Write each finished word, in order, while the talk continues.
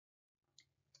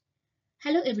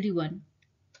Hello everyone.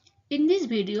 In this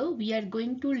video, we are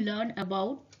going to learn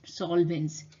about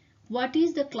solvents. What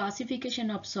is the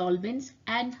classification of solvents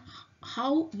and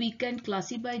how we can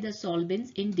classify the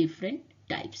solvents in different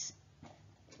types.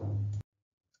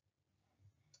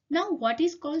 Now, what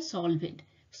is called solvent?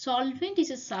 Solvent is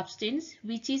a substance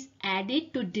which is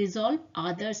added to dissolve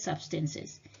other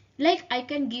substances. Like I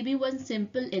can give you one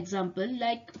simple example,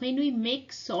 like when we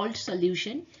make salt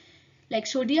solution, like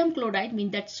sodium chloride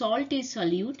means that salt is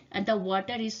solute and the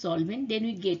water is solvent, then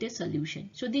we get a solution.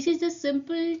 So this is the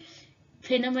simple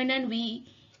phenomenon we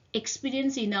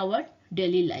experience in our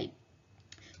daily life.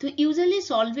 So usually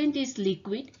solvent is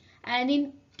liquid, and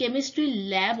in chemistry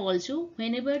lab also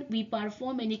whenever we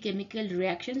perform any chemical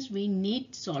reactions we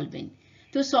need solvent.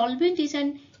 So solvent is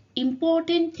an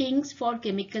important things for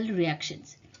chemical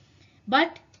reactions.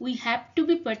 But we have to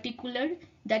be particular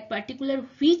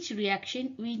which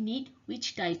reaction we need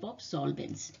which type of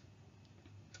solvents.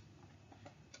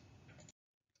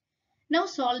 Now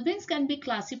solvents can be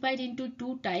classified into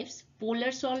two types,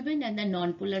 polar solvent and the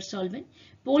non-polar solvent.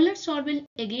 Polar solvent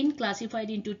again classified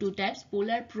into two types,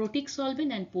 polar protic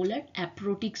solvent and polar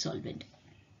aprotic solvent.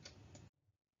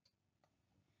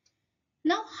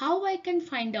 Now how I can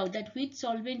find out that which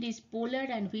solvent is polar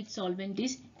and which solvent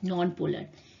is non-polar?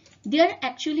 There are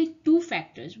actually two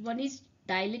factors. One is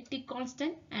dielectric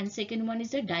constant and second one is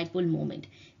the dipole moment.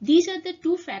 These are the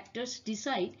two factors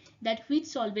decide that which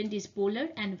solvent is polar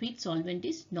and which solvent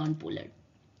is non-polar.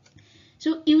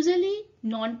 So usually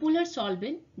non-polar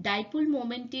solvent dipole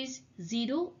moment is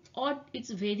 0 or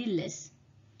it's very less.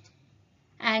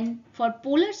 And for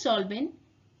polar solvent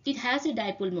it has a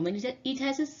dipole moment. It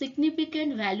has a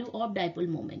significant value of dipole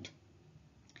moment.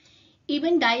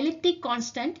 Even dielectric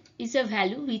constant is a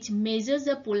value which measures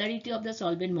the polarity of the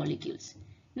solvent molecules.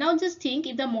 Now just think,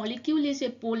 if the molecule is a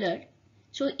polar,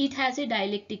 so it has a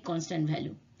dielectric constant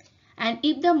value. And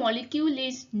if the molecule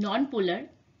is non-polar,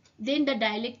 then the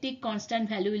dielectric constant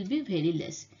value will be very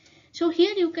less. So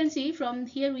here you can see, from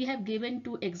here we have given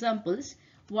two examples,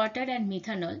 water and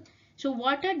methanol. So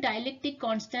water dielectric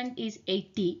constant is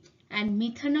 80 and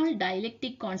methanol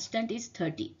dielectric constant is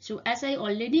 30. So as I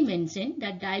already mentioned,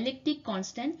 that dielectric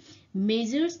constant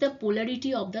measures the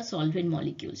polarity of the solvent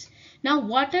molecules. Now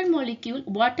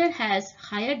water has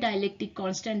higher dielectric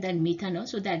constant than methanol.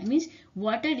 So that means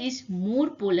water is more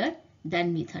polar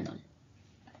than methanol.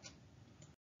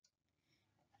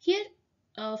 Here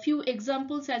a few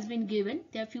examples has been given.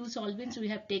 There are few solvents we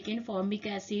have taken: formic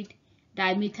acid,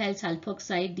 dimethyl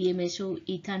sulfoxide, DMSO,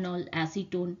 ethanol,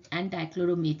 acetone and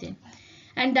dichloromethane.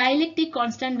 And dielectric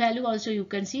constant value also you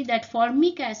can see that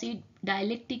formic acid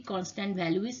dielectric constant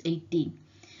value is 18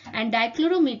 and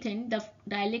dichloromethane the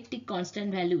dielectric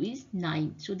constant value is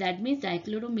 9. So that means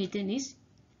dichloromethane is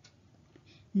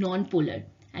non-polar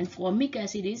and formic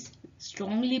acid is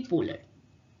strongly polar.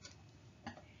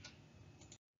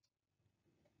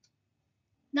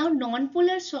 Now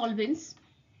non-polar solvents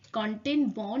contain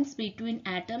bonds between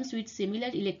atoms with similar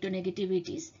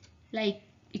electronegativities, like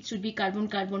it should be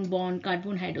carbon-carbon bond,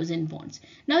 carbon-hydrogen bonds.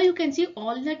 Now you can see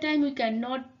all the time we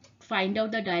cannot find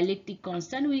out the dielectric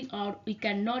constant, we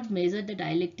cannot measure the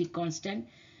dielectric constant.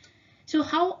 So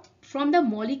how from the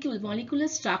molecular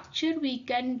structure we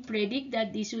can predict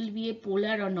that this will be a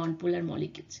polar or non-polar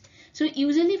molecules. So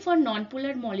usually for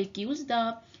non-polar molecules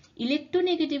the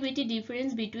electronegativity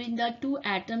difference between the two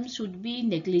atoms should be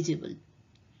negligible.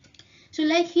 So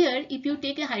like here, if you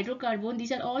take a hydrocarbon,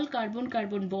 these are all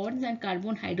carbon-carbon bonds and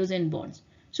carbon-hydrogen bonds.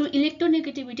 So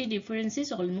electronegativity difference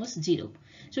is almost 0.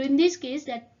 So in this case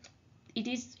that it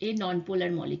is a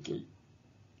non-polar molecule.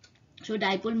 So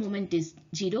dipole moment is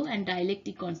 0 and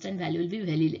dielectric constant value will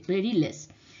be very less.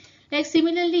 Like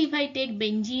similarly, if I take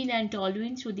benzene and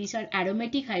toluene, so these are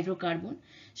aromatic hydrocarbon.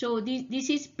 So this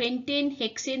is pentane,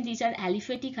 hexane, these are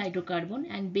aliphatic hydrocarbon,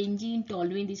 and benzene,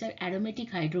 toluene, these are aromatic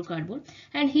hydrocarbon.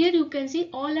 And here you can see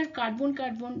all are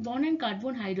carbon-carbon bond and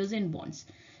carbon-hydrogen bonds.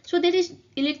 So there is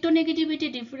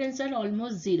electronegativity difference are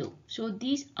almost 0. So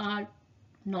these are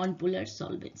non-polar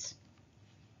solvents.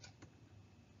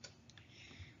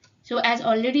 So as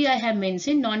already I have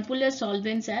mentioned, non-polar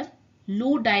solvents have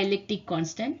low dielectric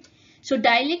constant. So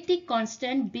dielectric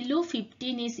constant below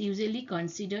 15 is usually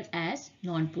considered as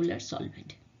non-polar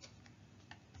solvent.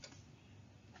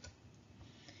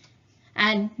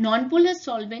 And non-polar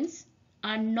solvents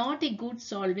are not a good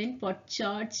solvent for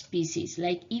charged species.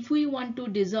 Like if we want to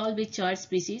dissolve a charged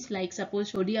species, like suppose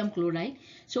sodium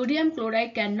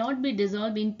chloride cannot be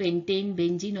dissolved in pentane,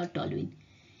 benzene or toluene.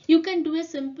 You can do a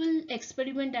simple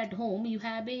experiment at home. You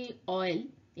have a oil,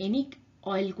 any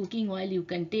oil, cooking oil you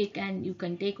can take, and you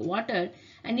can take water,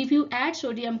 and if you add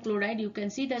sodium chloride, you can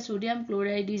see that sodium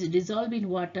chloride is dissolved in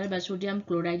water, but sodium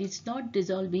chloride is not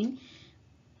dissolved in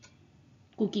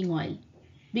cooking oil,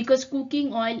 because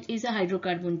cooking oil is a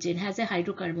hydrocarbon chain, has a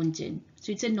hydrocarbon chain,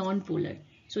 so it's a non-polar.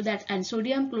 So that, and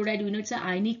sodium chloride, we know it's an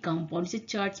ionic compound, it's a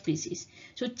charged species.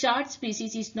 So charged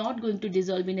species is not going to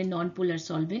dissolve in a non-polar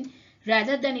solvent,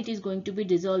 rather than it is going to be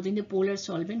dissolved in the polar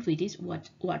solvent, which is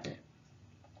water.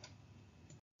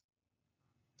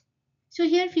 So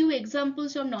here few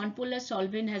examples of non-polar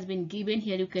solvent has been given.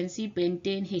 Here you can see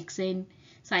pentane, hexane,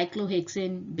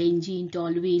 cyclohexane, benzene,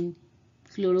 toluene,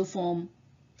 chloroform.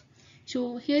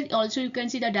 So here also you can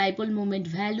see the dipole moment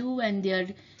value and their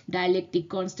dielectric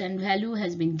constant value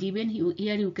has been given.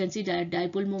 Here you can see that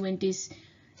dipole moment is,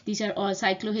 these are all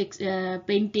pentane,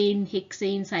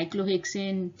 hexane,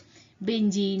 cyclohexane,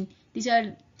 benzene. These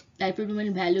are dipole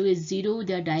moment value is 0.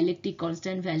 Their dielectric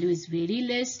constant value is very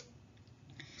less.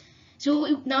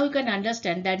 So now you can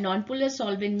understand that non-polar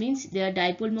solvent means their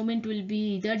dipole moment will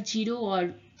be either 0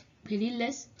 or very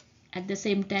less. At the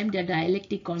same time, their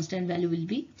dielectric constant value will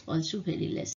be also very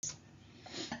less.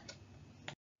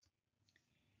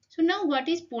 So now what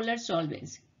is polar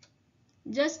solvents?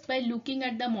 Just by looking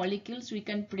at the molecules, we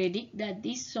can predict that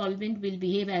this solvent will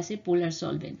behave as a polar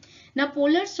solvent. Now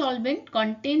polar solvent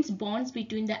contains bonds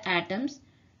between the atoms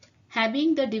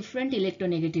having the different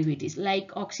electronegativities,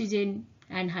 like oxygen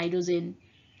and hydrogen,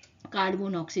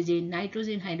 carbon, oxygen,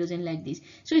 nitrogen, hydrogen, like this.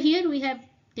 So here we have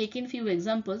taken few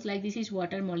examples, like this is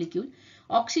water molecule.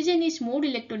 Oxygen is more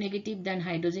electronegative than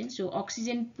hydrogen, so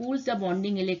oxygen pulls the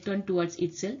bonding electron towards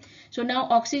itself. So now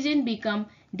oxygen become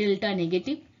delta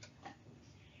negative,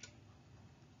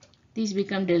 this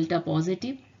become delta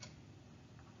positive.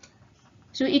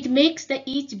 So it makes the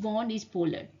each bond is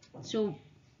polar, so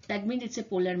that means it's a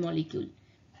polar molecule.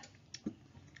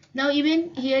 Now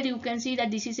even here you can see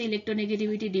that this is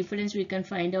electronegativity difference we can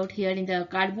find out here in the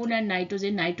carbon and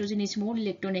nitrogen. Nitrogen is more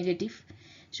electronegative,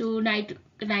 so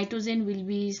nitrogen will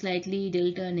be slightly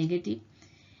delta negative.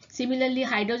 Similarly,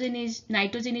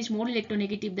 nitrogen is more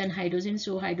electronegative than hydrogen,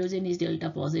 so hydrogen is delta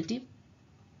positive.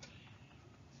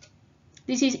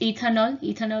 This is ethanol.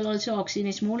 Ethanol also, oxygen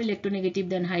is more electronegative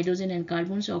than hydrogen and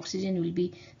carbon, so oxygen will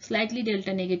be slightly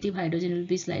delta negative, hydrogen will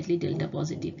be slightly delta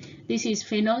positive. This is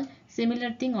phenol.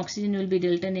 Similar thing, oxygen will be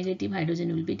delta negative,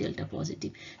 hydrogen will be delta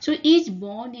positive. So each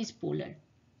bond is polar.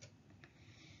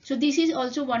 So this is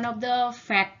also one of the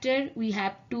factor we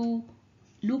have to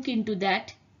look into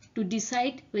that to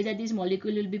decide whether this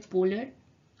molecule will be polar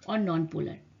or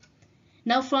non-polar.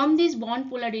 Now from this bond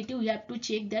polarity, we have to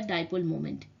check the dipole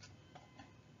moment.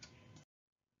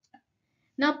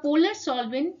 Now polar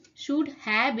solvent should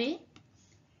have a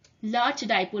large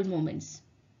dipole moments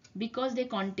because they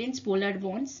contains polar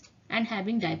bonds and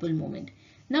having dipole moment.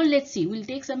 Now let's see, we'll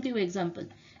take some few examples.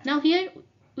 Now here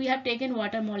we have taken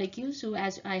water molecule. So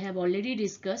as I have already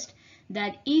discussed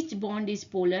that each bond is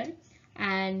polar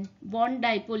and bond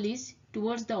dipole is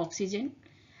towards the oxygen,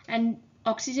 and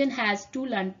oxygen has two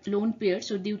lone pairs.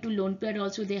 So due to lone pair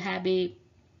also they have a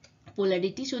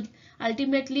polarity. So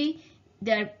ultimately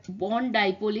their bond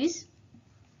dipole is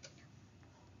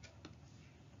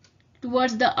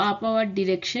towards the upward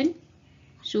direction.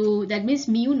 So that means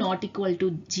mu not equal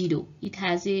to 0. It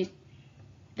has a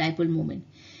dipole moment.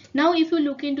 Now if you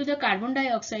look into the carbon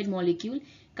dioxide molecule,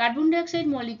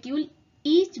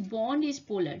 each bond is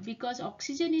polar because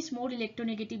oxygen is more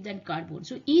electronegative than carbon.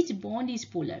 So each bond is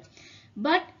polar,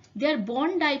 but their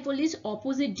bond dipole is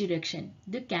opposite direction.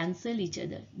 They cancel each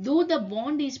other. Though the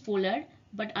bond is polar,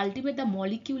 but ultimately the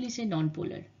molecule is a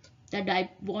non-polar. The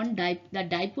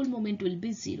dipole moment will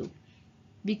be 0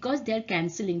 because they are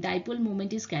cancelling. Dipole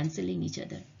moment is cancelling each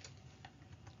other.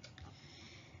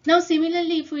 Now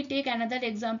similarly, if we take another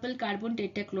example, carbon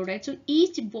tetrachloride. So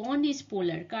each bond is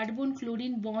polar. Carbon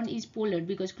chlorine bond is polar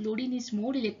because chlorine is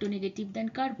more electronegative than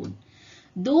carbon.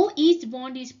 Though each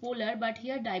bond is polar, but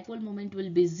here dipole moment will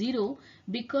be 0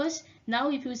 because now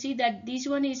if you see that this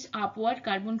one is upward,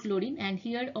 carbon chlorine, and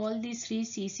here all these three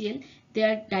CCl,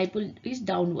 their dipole is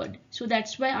downward. So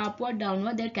that's why upward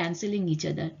downward they're cancelling each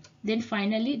other. Then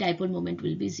finally dipole moment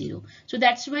will be 0. So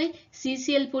that's why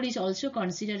CCl4 is also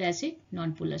considered as a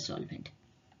non-polar solvent.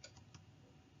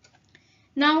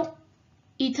 Now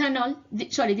ethanol,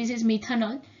 this is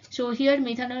methanol. So here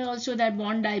methanol also that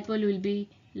bond dipole will be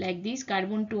like this,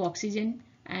 carbon to oxygen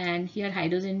and here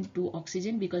hydrogen to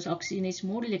oxygen because oxygen is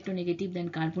more electronegative than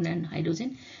carbon and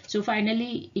hydrogen. So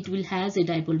finally it will has a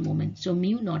dipole moment. So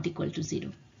mu not equal to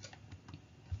 0.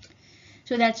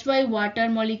 So that's why water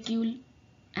molecule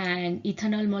and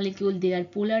ethanol molecule, they are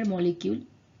polar molecule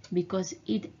because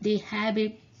they have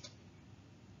a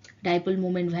dipole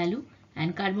moment value,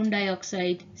 and carbon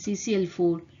dioxide,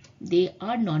 CCl4, they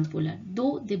are non-polar.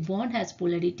 Though the bond has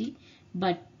polarity,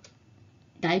 but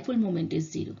dipole moment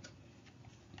is 0.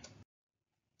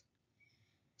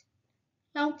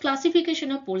 Now,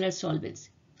 classification of polar solvents.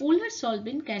 Polar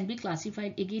solvent can be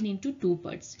classified again into two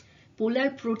parts: polar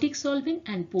protic solvent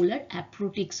and polar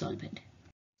aprotic solvent.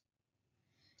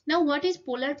 Now, what is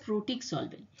polar protic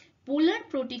solvent? Polar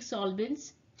protic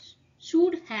solvents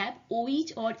should have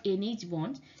OH or NH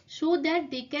bonds so that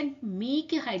they can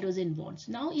make a hydrogen bonds.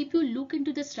 Now, if you look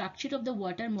into the structure of the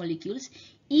water molecules,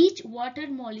 each water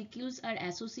molecules are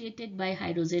associated by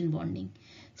hydrogen bonding.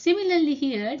 Similarly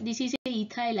here, this is a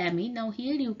ethylamine. Now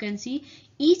here you can see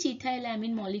each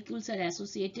ethylamine molecules are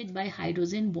associated by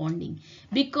hydrogen bonding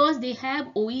because they have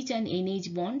OH and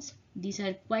NH bonds. These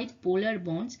are quite polar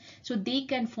bonds, so they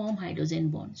can form hydrogen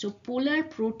bonds. So polar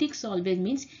protic solvent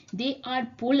means they are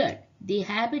polar. They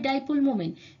have a dipole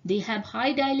moment. They have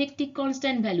high dielectric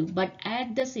constant value, but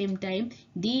at the same time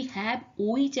they have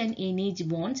OH and NH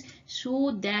bonds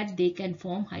so that they can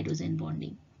form hydrogen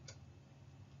bonding.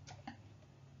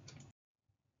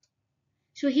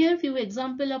 So here few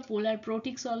example of polar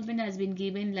protic solvent has been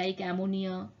given, like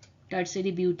ammonia,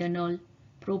 tertiary butanol,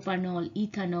 propanol,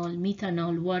 ethanol,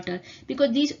 methanol, water,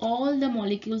 because these all the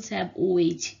molecules have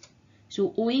OH.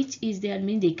 So OH is there,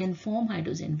 means they can form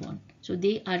hydrogen bond. So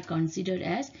they are considered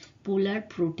as polar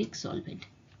protic solvent.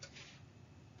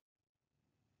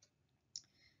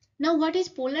 Now what is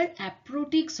polar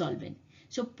aprotic solvent?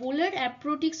 So polar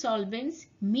aprotic solvents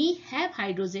may have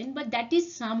hydrogen, but that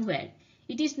is somewhere.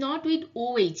 It is not with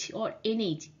OH or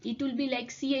NH. It will be like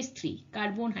CH3,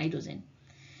 carbon hydrogen.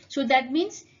 So that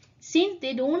means since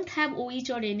they don't have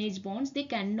OH or NH bonds, they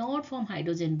cannot form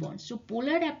hydrogen bonds. So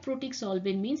polar aprotic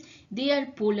solvent means they are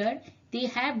polar, they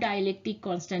have dielectric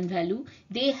constant value,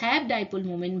 they have dipole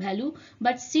moment value,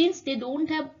 but since they don't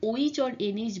have OH or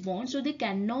NH bonds, so they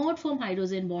cannot form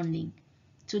hydrogen bonding.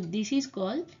 So this is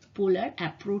called polar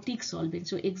aprotic solvent.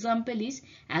 So example is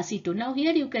acetone. Now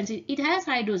here you can see it has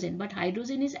hydrogen, but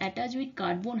hydrogen is attached with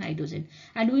carbon hydrogen.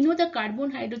 And we know the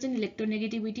carbon hydrogen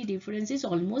electronegativity difference is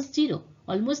almost zero,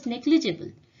 almost negligible.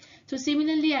 So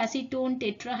similarly acetone,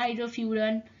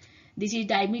 tetrahydrofuran, this is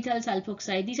dimethyl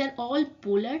sulfoxide. These are all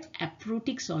polar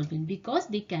aprotic solvent because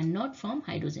they cannot form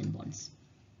hydrogen bonds.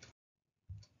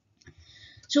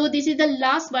 So this is the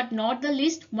last but not the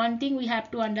least. One thing we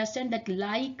have to understand, that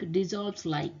like dissolves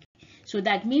like. So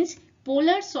that means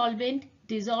polar solvent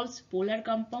dissolves polar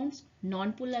compounds,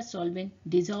 non-polar solvent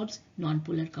dissolves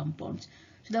non-polar compounds.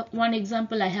 So the one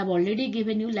example I have already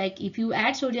given you, like if you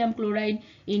add sodium chloride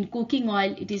in cooking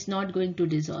oil, it is not going to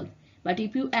dissolve. But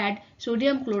if you add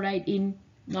sodium chloride in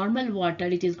normal water,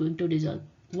 it is going to dissolve.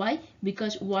 Why?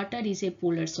 Because water is a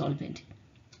polar solvent.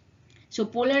 So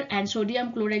polar and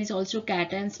sodium chloride is also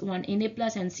cations, one Na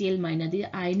plus and Cl minus, the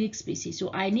ionic species.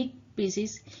 So ionic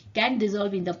species can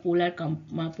dissolve in the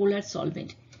polar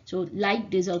solvent. So like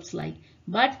dissolves like.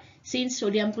 But since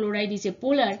sodium chloride is a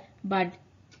polar, but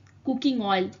cooking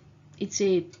oil, it's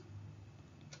a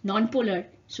non-polar,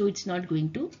 so it's not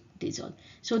going to dissolve.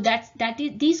 So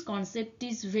this concept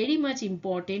is very much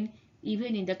important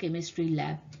even in the chemistry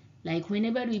lab. Like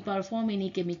whenever we perform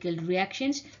any chemical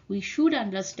reactions, we should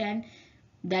understand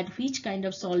that which kind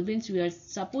of solvents we are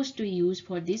supposed to use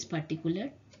for this particular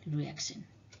reaction.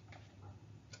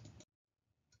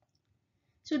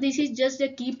 So this is just the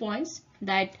key points,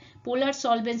 that polar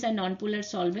solvents and non-polar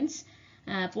solvents.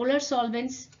 Polar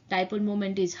solvents dipole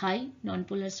moment is high,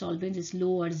 non-polar solvents is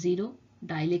low or zero,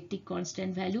 dielectric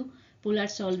constant value. Polar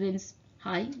solvents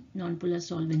high, non-polar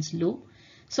solvents low.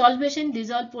 Solvation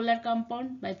dissolve polar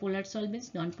compound by polar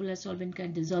solvents. Non-polar solvent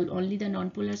can dissolve only the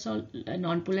non-polar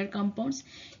compounds.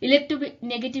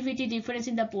 Electronegativity difference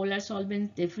in the polar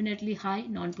solvents definitely high,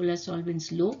 non-polar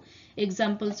solvents low.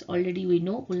 Examples already we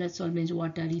know: polar solvents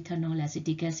water, ethanol,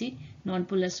 acetic acid.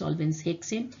 Non-polar solvents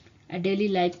hexane. A daily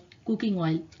life cooking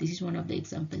oil, this is one of the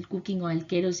examples. Cooking oil,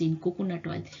 kerosene, coconut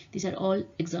oil, these are all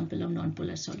example of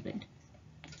non-polar solvent.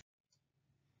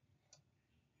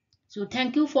 So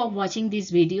thank you for watching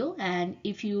this video, and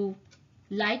if you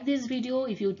like this video,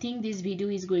 if you think this video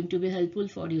is going to be helpful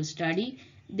for your study,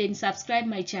 then subscribe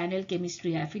my channel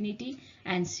Chemistry Affinity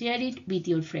and share it with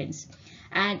your friends.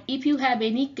 And if you have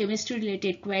any chemistry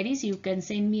related queries, you can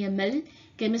send me a mail,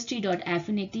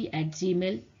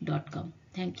 chemistry.affinity@gmail.com.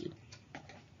 Thank you.